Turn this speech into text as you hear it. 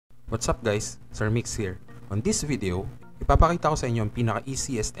What's up guys? Sir Mix here. On this video, ipapakita ko sa inyo ang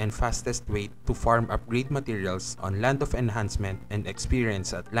pinaka-easiest and fastest way to farm upgrade materials on Land of Enhancement and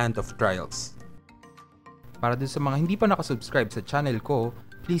experience at Land of Trials. Para dun sa mga hindi pa nakasubscribe sa channel ko,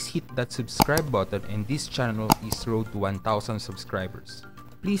 please hit that subscribe button and this channel is road to 1,000 subscribers.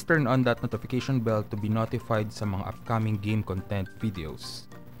 Please turn on that notification bell to be notified sa mga upcoming game content videos.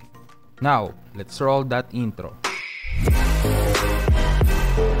 Now, let's roll that intro.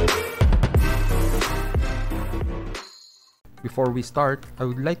 Before we start, I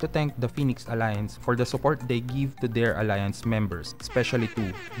would like to thank the Phoenix Alliance for the support they give to their alliance members, especially to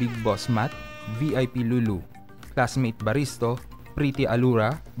Big Boss Matt, VIP Lulu, Classmate Baristo, Pretty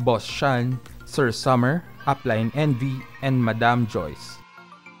Alura, Boss Shan, Sir Summer, Upline Envy, and Madame Joyce.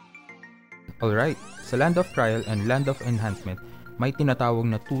 Alright, sa Land of Trial and Land of Enhancement, may tinatawag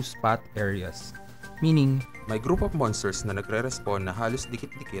na 2-spot areas. Meaning, may group of monsters na nagre-respawn na halos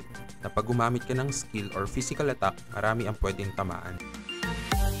dikit-dikit na pag gumamit ka ng skill or physical attack, marami ang pwedeng tamaan.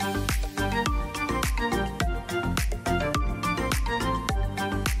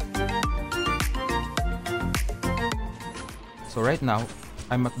 So right now,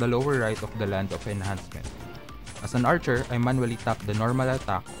 I'm at the lower right of the Land of Enhancement. As an archer, I manually tap the normal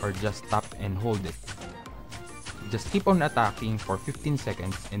attack or just tap and hold it. Just keep on attacking for 15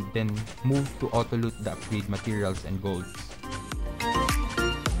 seconds and then move to auto-loot the upgrade materials and golds.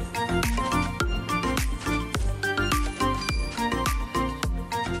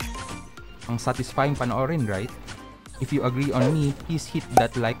 Ang satisfying panoorin, right? If you agree on me, please hit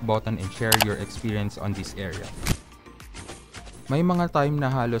that like button and share your experience on this area. May mga time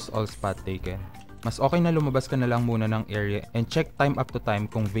na halos all spot taken. Mas okay na lumabas ka na lang muna ng area and check time up to time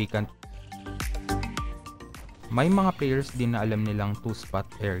kung vacant. May mga players din na alam nilang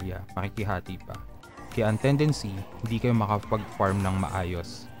 2-spot area, makikihati pa. Kaya ang tendency, hindi kayo makapag-farm ng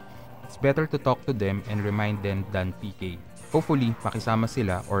maayos. It's better to talk to them and remind them than PK. Hopefully, makisama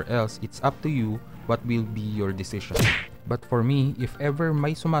sila or else it's up to you what will be your decision. But for me, if ever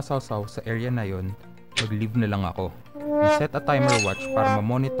may sumasawsaw sa area na yon, mag-leave na lang ako. And set a timer watch para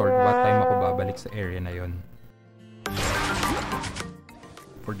ma-monitor what time ako babalik sa area na yon.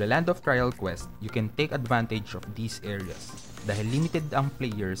 For the Land of Trial quest, you can take advantage of these areas. Dahil limited ang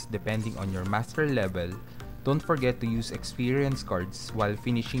players depending on your master level, don't forget to use experience cards while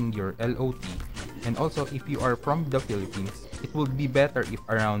finishing your LOT. And also, if you are from the Philippines, it would be better if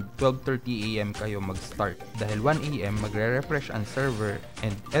around 12:30 AM kayo mag-start. Dahil 1 AM magre-refresh ang server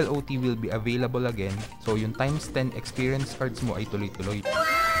and LOT will be available again, so yung times 10 experience cards mo ay tuloy-tuloy.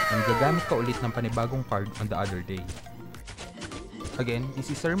 And gagamit ka ulit ng panibagong card on the other day. Again, this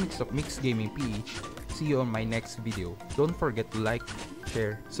is Sir Mix of Mix Gaming PH. See you on my next video. Don't forget to like,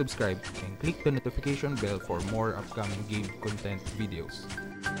 share, subscribe, and click the notification bell for more upcoming game content videos.